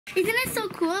Isn't it so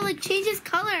cool? It like changes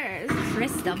colors.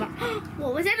 Crystal.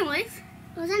 What was that noise?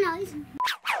 What was that noise?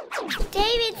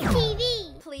 David's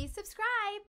TV. Please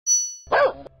subscribe.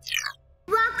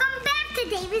 Welcome back to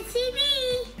David's TV.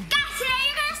 Guys, today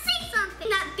you're going to see something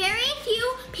that very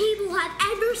few people have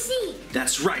ever seen.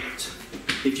 That's right.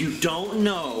 If you don't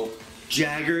know,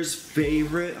 Jagger's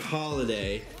favorite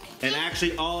holiday, and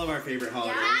actually all of our favorite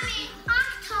holidays,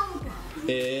 October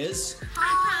is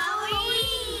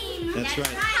Halloween. That's right.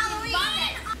 Halloween.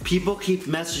 People keep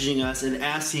messaging us and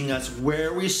asking us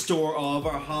where we store all of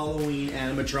our Halloween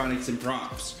animatronics and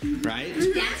props, right?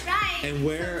 That's right. And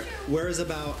where is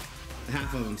about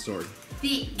half of them stored?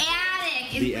 The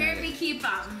attic is where we keep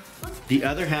them. The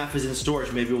other half is in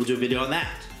storage. Maybe we'll do a video on that.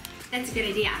 That's a good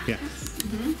idea. Yeah.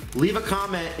 Leave a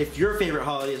comment if your favorite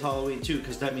holiday is Halloween too,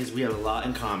 because that means we have a lot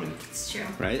in common. It's true.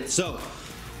 Right? So,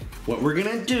 what we're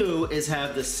gonna do is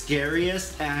have the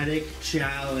scariest attic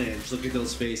challenge. Look at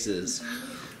those faces.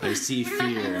 I see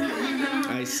fear.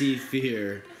 I see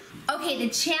fear. Okay, the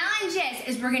challenge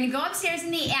is we're gonna go upstairs in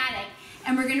the attic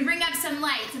and we're gonna bring up some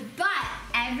lights, but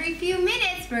every few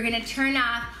minutes we're gonna turn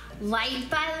off light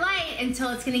by light until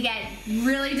it's gonna get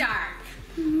really dark.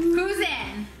 Who's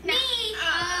in? Me.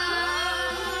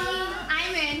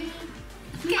 I'm in.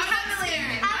 Okay, I'm not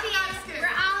scared. I'm not scared. We're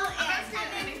all in.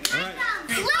 All right.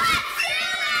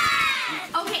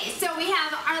 Okay, so we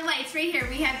have our lights right here.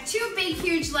 We have two big,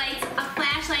 huge lights, a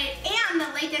flashlight, and the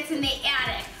light that's in the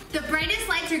attic. The brightest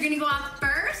lights are gonna go off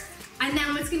first, and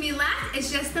then what's gonna be left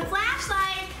is just the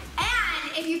flashlight.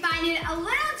 And if you find it a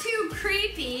little too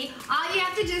creepy, all you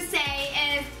have to just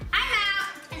say is, I'm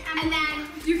out, and then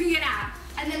you can get out.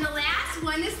 And then the last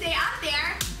one to stay out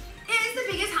there is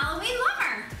the biggest Halloween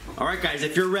lover. All right, guys,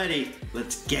 if you're ready,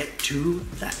 let's get to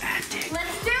the attic.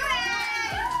 Let's do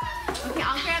it! Okay,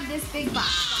 I'll grab this big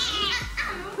box.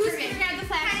 Who's gonna grab the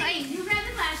flashlight? You grab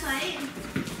the flashlight.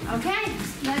 Okay,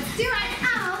 let's do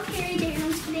it. I'll carry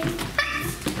Daniel's today.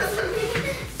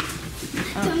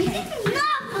 Okay. No!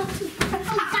 Oh,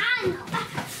 God,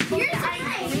 no. You're It's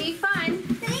gonna be fun.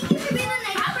 Thank you for being the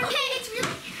nice person. It's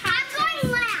really, I'm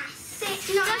going last.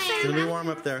 No, It's gonna be warm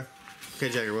up there. Okay,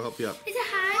 Jagger, we'll help you up. Is it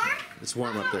hot? It's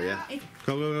warm up there, yeah.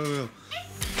 Go, go, go, go.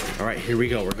 All right, here we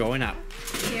go. We're going up.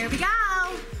 Here we go.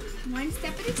 One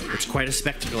step at a time. It's quite a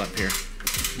spectacle up here.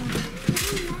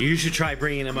 You should try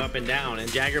bringing them up and down,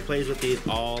 and Jagger plays with these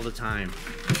all the time.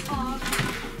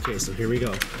 Okay, so here we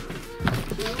go.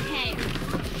 Okay.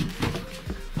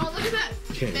 Oh, look at that.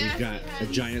 Okay, we've got a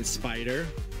giant spider.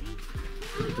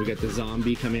 We got the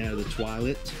zombie coming out of the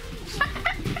toilet.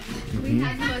 We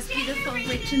have the most beautiful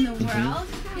witch in the world.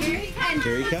 Here he comes.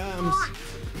 Here he comes.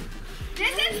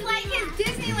 This is like his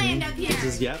Disneyland up here. This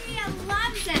is, yep. He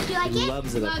loves it. Do you like it?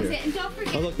 Loves it up Loves here. it. And don't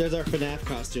forget. Oh, look, there's our FNAF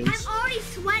costumes. I'm already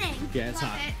sweating. Yeah, it's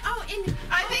Love hot. it. Oh, and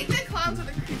I think the clowns are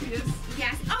the creepiest.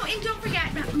 yes. Oh, and don't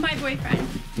forget my boyfriend.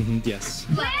 Yes.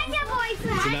 Where's your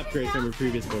boyfriend? It's an upgrade from her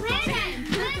previous boyfriend.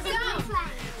 Where's your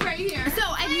boyfriend? Right here. So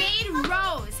I made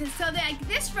rows. And so like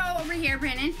this row over here,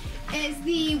 Brandon, is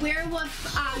the werewolf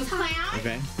clown.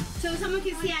 Okay. So someone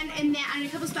can stand in that on a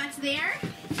couple spots there.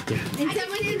 Yeah. And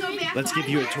someone can go back. Let's give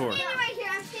you a tour. I'm standing right here.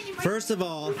 I'm standing right First of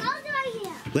all, here. I'll do right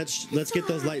here. let's get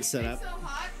those lights set up. So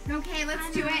hot. Okay,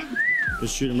 let's do it.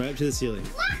 Just shoot them right up to the ceiling.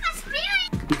 Look, a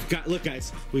spirit. Look,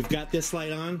 guys, we've got this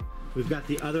light on. We've got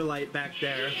the other light back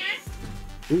there.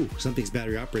 Ooh, something's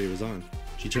battery operated was on.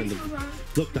 She turned the,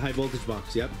 look, the high voltage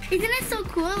box, yep. Isn't it so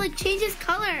cool? It like changes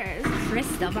colors.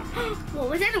 Crystal. What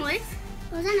was that noise?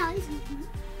 What was that noise?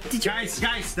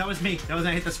 Guys, that was me. That was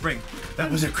I hit the spring. That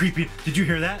was a creepy, did you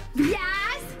hear that?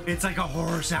 Yes. It's like a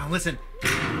horror sound, listen.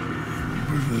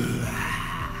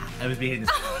 That was me hitting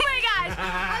the Oh my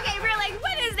gosh. Okay, we're like,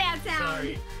 what is that sound?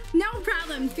 Sorry. No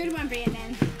problem. Good one,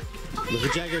 Brandon. Look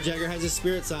at Jagger. Jagger has a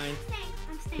spirit sign.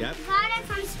 I'm staying. Yep. Got it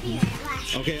from spirit.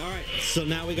 Last. Okay, all right. So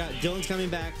now we got Dylan's coming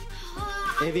back.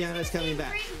 Aviana's coming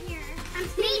back. Right here. I'm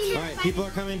staying here. All right, people are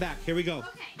coming back. Here we go.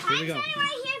 Here we go. I'm standing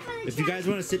right here for the If you guys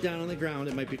want to sit down on the ground,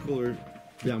 it might be cooler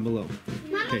down below.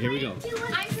 Okay, here we go. I'm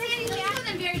standing back with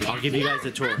them very I'll give you guys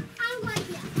a tour. I'm going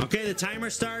here. Okay, the timer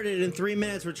started. In 3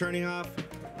 minutes, we're turning off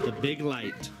the big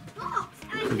light. Oh,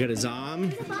 We got a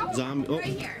zombie. Oh, right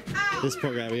here. this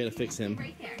poor guy. We gotta fix him.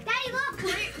 Right there. Daddy, look.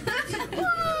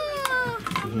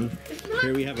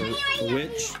 Here we have a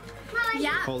witch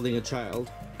Yeah. holding a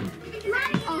child.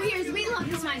 Oh, we love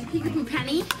this one. Peekaboo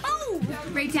Penny. Oh,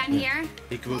 right down here.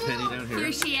 Peekaboo Penny down Here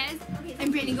here. she is.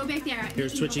 And Brandon, go back there.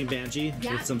 Here's Twitching Banshee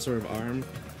Yeah. with some sort of arm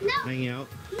No. hanging out.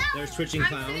 No. There's Twitching I'm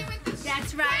Clown. sitting with this.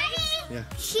 That's right. Yeah.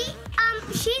 She's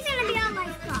gonna be our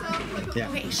lifeguard. Yeah.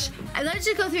 Okay, let's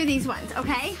just go through these ones,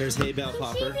 okay? There's Hay Bell She'll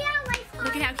Popper. be our lifeguard.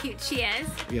 Look at how cute she is.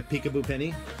 We have Peekaboo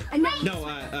Penny.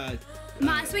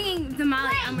 No, swinging the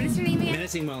Molly. What's her name again?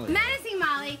 Menacing Molly. Menacing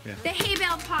Molly. Yeah. The hay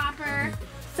bale popper.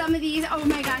 Some of these. Oh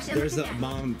my gosh. And There's look the at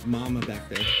that. mama back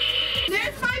there.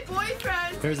 There's my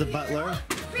boyfriend. There's the butler.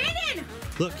 Brandon!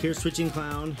 Look, here's Switching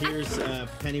Clown. Here's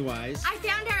Pennywise. I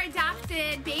found our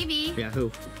adopted baby. Yeah,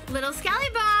 who? Little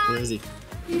Scallybone. Where is he?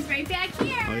 He's right back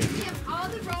here. Oh, yeah. We have all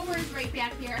the roamers right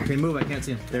back here. Okay, move. I can't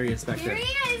see him. There he is back There there.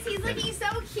 he is. He's looking so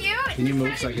cute. Can you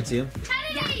move so I can see him?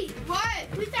 Teddy! What?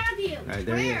 We found you. All right,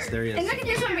 there he is. There he And is. look at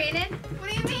this one, Brandon. What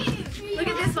do you mean? Look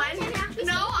at this one.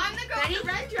 No, I'm the girl Ready? in the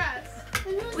red dress.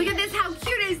 Look at this. How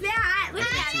cute is that? Look at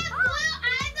that.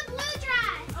 I have the blue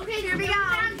dress. Okay, there we go.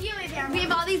 We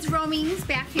have all these roamings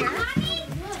back here. Mommy,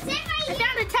 sit right I here.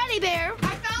 found a teddy bear.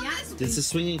 I found this. This is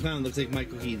Swinging Clown. Looks like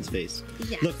Michael Keaton's face.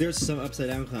 Yeah. Look, there's some upside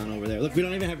down clown over there. Look, we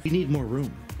don't even have. We need more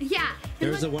room. Yeah.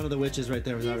 There's one of the witches right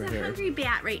there without her There's a hair. hungry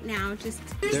bat right now.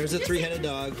 There's a three-headed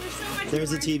dog.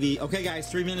 There's a TV. Okay,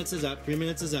 guys, 3 minutes is up. 3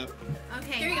 minutes is up.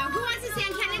 Okay. Here we go. Who wants to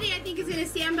stand? Kennedy, I think, is going to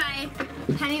stand by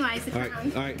Pennywise. The All right,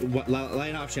 clown. all right.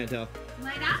 Light off, Chantel.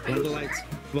 Light up. One of the lights.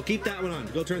 Well, keep that one on.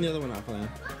 Go turn the other one off, Lana.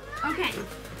 Okay.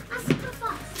 I'm super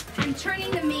fast. I'm turning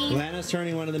the main. Lana's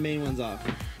turning one of the main ones off.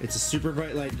 It's a super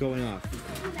bright light going off.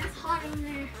 Oh, that's hot in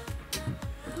there.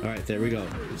 All right, there we go.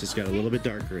 It just got a little bit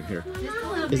darker in here. Just a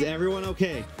little Is bit. everyone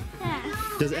okay? Yeah.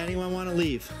 Does anyone want to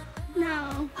leave?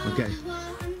 No. Okay.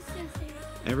 Well, I'm so serious.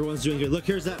 Everyone's doing good. Look,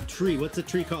 here's that tree. What's the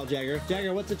tree called, Jagger?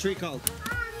 Jagger, what's the tree called?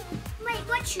 Wait,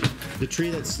 what tree? The tree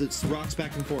that's rocks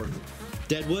back and forth.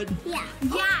 Deadwood? Yeah.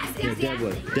 Yes. Yeah,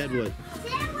 Deadwood. Deadwood.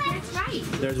 That's right.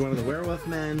 There's one of the werewolf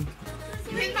men.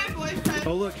 Here's my boyfriend.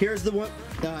 Oh, look, here's the one.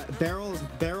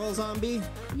 Barrel zombie.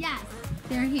 Yes.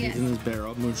 There he He's is. in his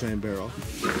barrel, moonshine barrel.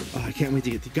 Oh, I can't wait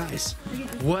to get the guys.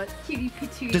 What? Cutie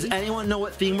patootie. Does anyone know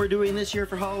what theme we're doing this year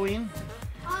for Halloween?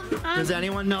 Does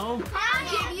anyone know?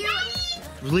 I'll give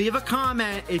you. Leave a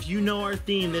comment if you know our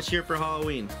theme this year for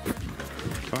Halloween.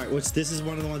 All right, this is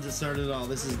one of the ones that started it all.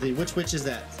 This is which witch is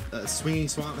that? Swinging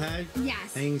swamp hag?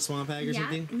 Yes. Hanging swamp hag or Yeah,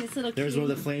 something? and this little There's one with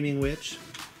cutie. the flaming witch.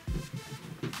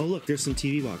 Oh look, there's some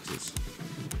TV boxes.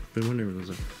 Been wondering what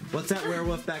those are. What's that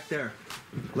werewolf back there?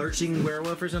 Lurching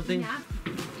werewolf or something? Yeah.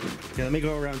 Okay, let me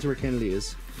go around to where Kennedy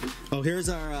is. Oh, here's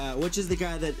our, which is the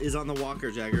guy that is on the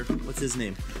walker, Jagger? What's his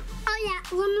name? Oh,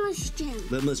 yeah. Limitless Jim.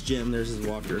 Limitless Jim, there's his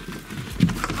walker.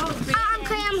 Oh, Brandon.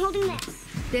 Okay, I'm holding this.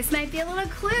 This might be a little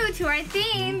clue to our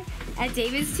theme at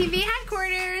David's TV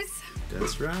headquarters.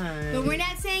 That's right. But we're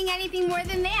not saying anything more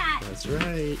than that. That's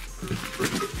right.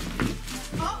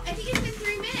 Oh, I think it's been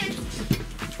 3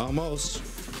 minutes. Almost.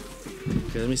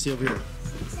 Okay, let me see over here.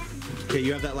 Okay,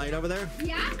 you have that light over there?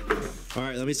 Yeah. All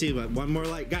right, let me see. One more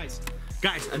light. Guys,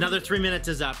 another 3 minutes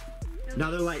is up.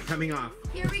 Another light coming off.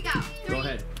 Here we go. Go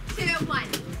ahead. 3, 2,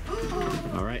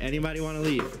 1. All right, anybody want to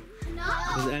leave? No.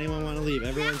 Does anyone want to leave?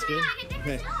 Everyone's good?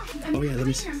 Okay. Oh yeah, let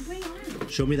me see.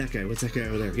 Show me that guy. What's that guy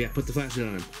over there? Yeah, put the flashlight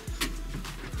on him.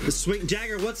 The swing,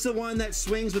 Jagger, what's the one that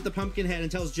swings with the pumpkin head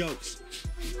and tells jokes?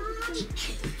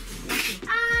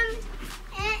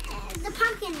 The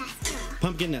pumpkin nester.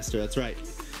 Pumpkin Nester, that's right.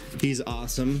 He's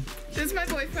awesome. This is my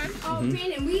boyfriend. Oh,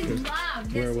 Brandon, we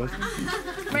love this Werewolf.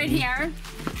 one. Right here.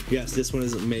 Yes, this one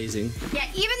is amazing. Yeah,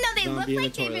 even though they Zombie look in the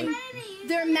like they've been, toilet.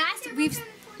 they're messed, we've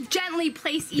gently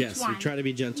placed each Yes, one. we try to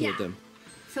be gentle with Yeah. them.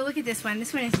 So look at this one.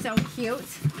 This one is so cute.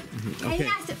 And Okay.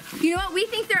 yes, you know what? We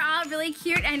think they're all really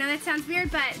cute. I know that sounds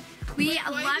weird, but we Wait,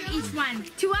 what love is it? each one.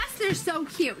 To us, they're so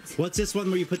cute. What's this one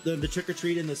where you put the trick or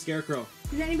treat in the scarecrow?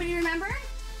 Does anybody remember?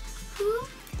 Who?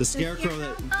 The scarecrow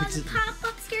that picks The it.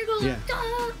 pop-up scarecrow. Yeah.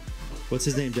 What's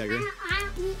his name, Jagger? I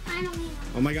don't need one.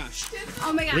 Oh my gosh.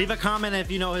 Oh my god. Leave a comment if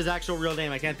you know his actual real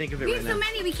name. I can't think of it We right have so now.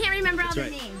 many, we can't remember all That's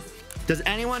their right. names. Does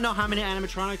anyone know how many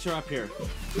animatronics are up here?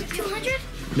 200?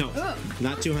 No, Oh.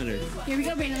 not 200. Here we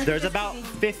go, Brandon. Look There's at this about baby.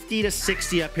 50 to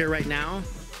 60 up here right now.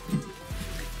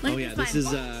 Look Oh at yeah, this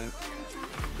one. is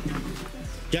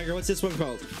Jagger, what's this one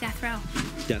called? Death Row.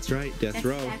 That's right, Death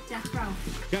Row. Death Row.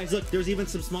 Guys, look, there's even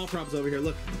some small props over here.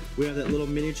 Look, we have that little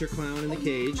miniature clown in the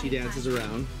cage. He dances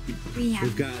around. We have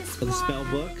We've got this the spell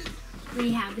one. book.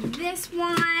 We have this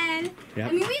one. Yep.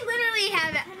 I mean, we literally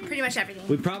have pretty much everything.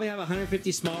 We probably have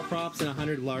 150 small props and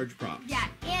 100 large props. Yeah,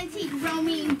 antique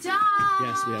roaming doll.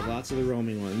 Yes, we have lots of the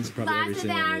roaming ones. Probably Lots every of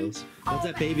single one of them. those. What's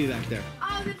that baby back there?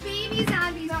 Oh, the baby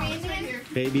zombies, Right Brandon. here.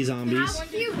 Baby zombies. How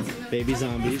cute. Baby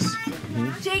zombies.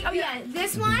 Jake, oh yeah,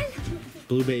 this one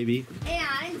Blue baby.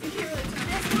 and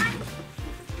this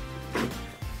one.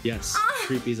 Yes, Ah.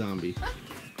 creepy zombie.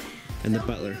 And the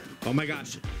butler. Oh my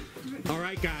gosh. All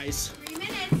right, guys. 3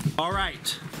 minutes. All right.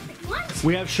 What?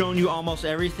 We have shown you almost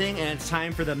everything, and it's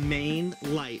time for the main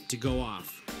light to go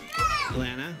off.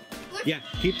 Lana, Look Yeah,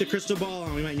 keep the crystal ball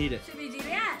on. We might need it. Should we do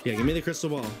that? Yeah, give me the crystal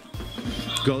ball.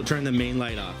 Go turn the main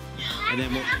light off. And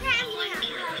then we'll...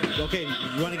 Okay,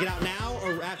 you want to get out now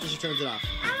or after she turns it off?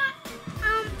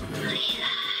 I just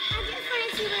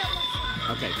want to see what it looks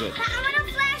like. Okay, good. But I want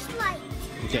a flashlight.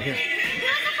 Okay, here.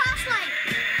 Here's a flashlight.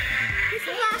 Here's a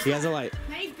flashlight. He has a light.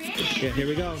 Nice, Brandon. Yeah, here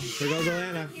we go. Here goes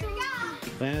Alana. Here we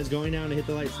go. Alana's going down to hit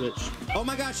the light switch. Oh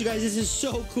my gosh, you guys, this is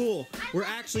so cool. We're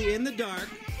actually in the dark.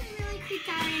 I'm really creeped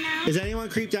out right now. Is anyone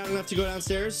creeped out enough to go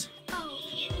downstairs? Oh,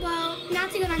 well,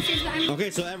 not to go downstairs, but I'm Okay,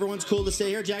 so everyone's cool to stay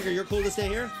here. Jagger, you're cool to stay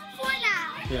here? for now.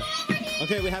 Yeah.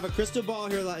 Okay, we have a crystal ball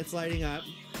here. It's lighting up.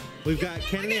 We've got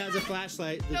Kennedy has a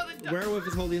flashlight. The werewolf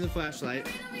is holding the flashlight.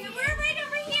 We're right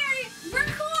over here. We're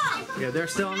cool. Yeah, they're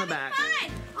still in the back.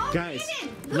 Fun. Oh, Guys,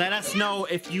 Brandon. let us know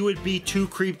if you would be too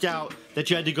creeped out that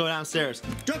you had to go downstairs.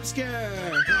 Jump scare!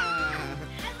 Ah.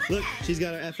 Look, she's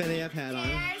got her FNAF hat on.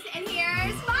 And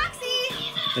here's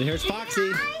Foxy. And here's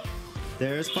Foxy.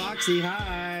 There's Foxy.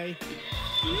 Hi.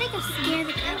 I'm gonna go scare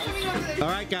the girls. All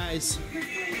right, guys.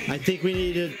 I think we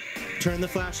need to turn the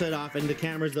flashlight off, and the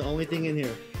camera's the only thing in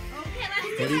here. Okay,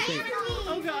 let's What do you think?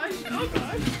 Oh gosh. Oh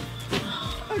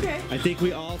gosh. Okay. I think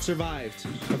we all survived.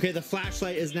 Okay, the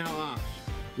flashlight is now off.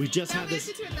 We just Now have we have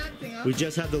this. to turn that thing off. We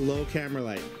just have the low camera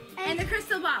light. And the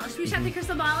crystal ball. Should we shut the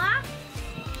crystal ball off?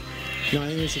 No, I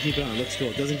think we should keep it on. It looks cool.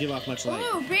 It doesn't give off much light.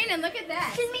 Ooh, Brandon, look at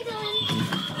that. Excuse me,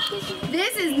 darling.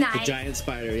 This is The nice. giant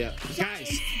spider, yeah.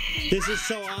 Guys, this is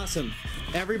so awesome.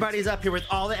 Everybody's up here with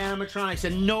all the animatronics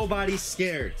and nobody's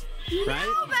scared, right?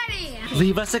 Nobody.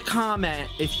 Leave us a comment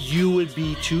if you would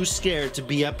be too scared to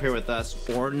be up here with us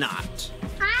or not.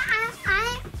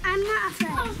 I'm not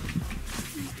afraid.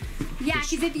 Yeah,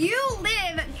 because if you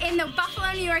live in the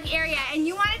Buffalo, New York area and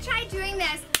you want to try doing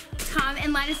this, come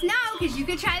and let us know because you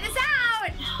could try this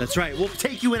out. That's right. We'll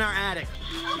take you in our attic.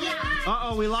 Yeah.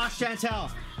 Uh-oh, we lost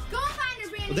Chantel. Go find her,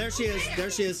 Brandon. Well, there she is. There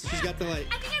she is. She's got the light.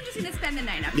 I think I'm just going to spend the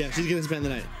night up Yeah, here. she's gonna spend the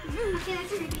night. Okay,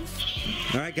 that's creepy.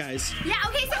 All right, guys. Yeah,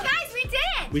 okay, so guys, we did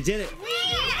it. We did it. We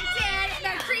did the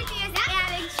creepiest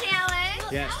attic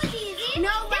challenge. Yes. That was easy. No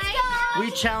light. We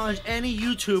challenge any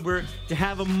YouTuber to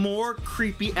have a more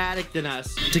creepy attic than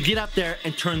us to get up there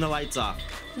and turn the lights off.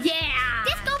 Yeah.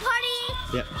 Disco party.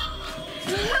 Yep.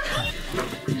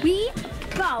 We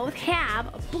both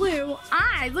have blue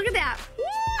eyes. Look at that.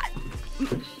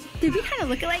 What? Did we kind of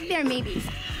look alike there? Maybe.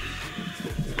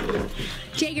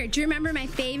 Jagger, do you remember my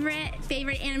favorite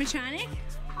animatronic?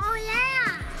 Oh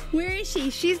yeah. Where is she?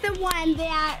 She's the one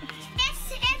that...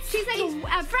 She's like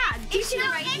a frog. Is she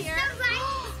right it's here? the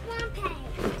right swamp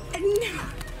egg. No.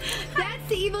 That's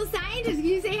the evil scientist. Can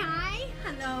you say hi?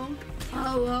 Hello.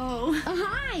 Hello.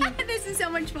 Hi. This is so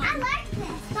much fun. I like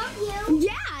this. Don't you?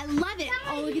 Yeah, I love it.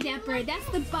 Oh, look at that bird. That's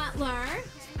the butler.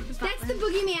 That's the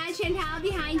boogeyman, Chantal,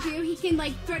 behind you. He can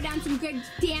like throw down some good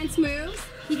dance moves.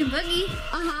 He can boogie.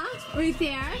 Uh-huh. Right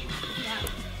there. Yeah.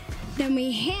 Then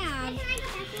we have... Can I go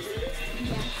back to this?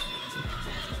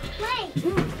 Wait,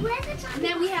 where's the chocolate?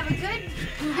 Then we have a good...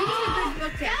 We're reading a good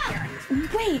book back here.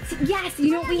 Wait, yes.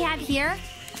 You know what we have here?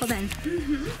 Hold on.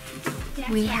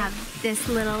 We have this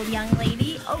little young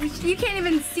lady. Oh, you can't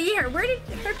even see her. Where did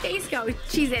her face go?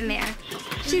 She's in there.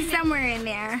 She's somewhere in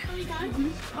there.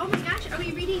 Oh my gosh, are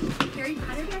we reading Harry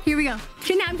Potter back? Here we go.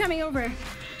 Now I'm coming over.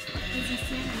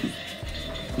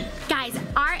 Guys,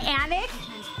 our attic,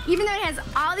 even though it has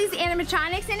all these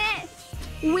animatronics in it,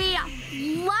 we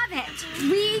love it.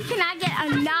 We cannot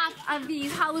get enough of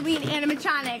these Halloween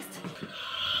animatronics.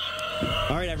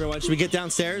 All right, everyone. Should we get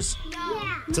downstairs?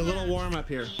 Yeah. It's a little warm up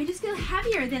here. I just feel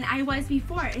heavier than I was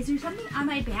before. Is there something on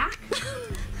my back?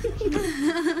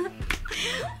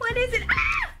 What is it?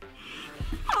 Ah!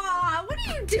 Aw, what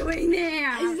are you doing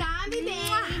there? Zombie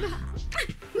babe.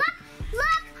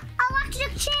 Look,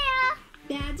 electric chair.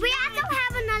 That's We also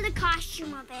have another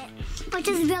costume of it, which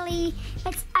is really,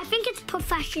 I think it's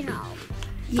professional.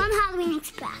 From Halloween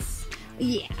Express.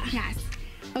 Yeah. Yes.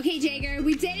 Okay, Jagger,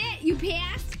 we did it. You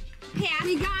passed.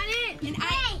 We got it.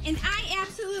 And I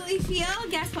absolutely feel,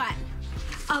 guess what?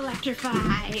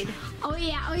 Electrified. Oh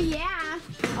yeah, oh yeah.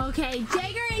 Okay,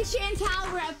 Jagger and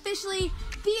Chantal were officially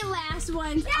the last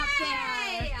ones up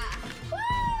there.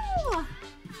 Woo!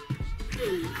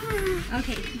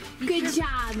 Okay, good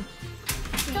job.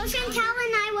 So Chantal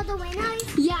and I were the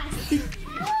winners? Yes.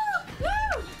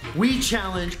 Woo! We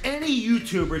challenge any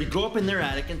YouTuber to go up in their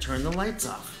attic and turn the lights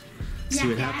off. See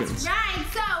what happens. That's right.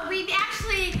 So we've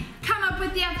actually come up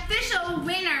with the official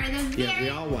winner. Yeah, we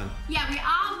all won. Yeah, we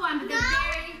all won. But No.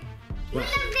 What?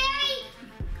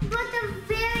 But the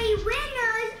very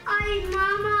winners are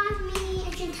Mama, me,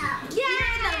 and Chantal.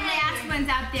 You're the last ones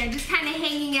out there, just kind of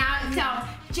hanging out. So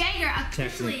Jagger,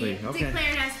 officially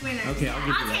declared us winners. Okay, I'll give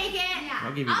you that. I'll take it.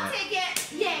 I'll give you that. I'll take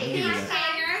it. Yay. I'll give you that.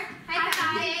 Jagger. High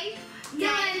five.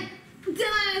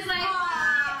 Dylan is like,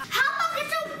 How about get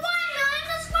to 1 million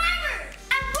subscribers?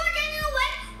 And we're gonna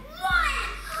win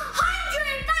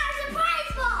 100,000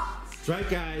 prize balls. That's right,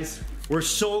 guys. We're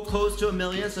so close to 1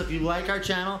 million, so if you like our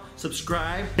channel,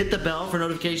 subscribe, hit the bell for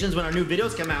notifications when our new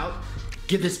videos come out.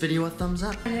 Give this video a thumbs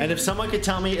up. And if someone could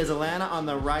tell me, is Alana on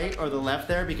the right or the left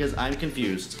there? Because I'm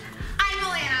confused. I'm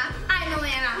Alana. I'm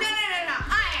Alana. No,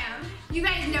 I am. You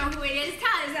guys know who it is,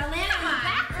 because Alana is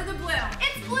black or the blue?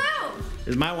 It's blue.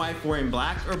 Is my wife wearing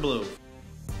black or blue?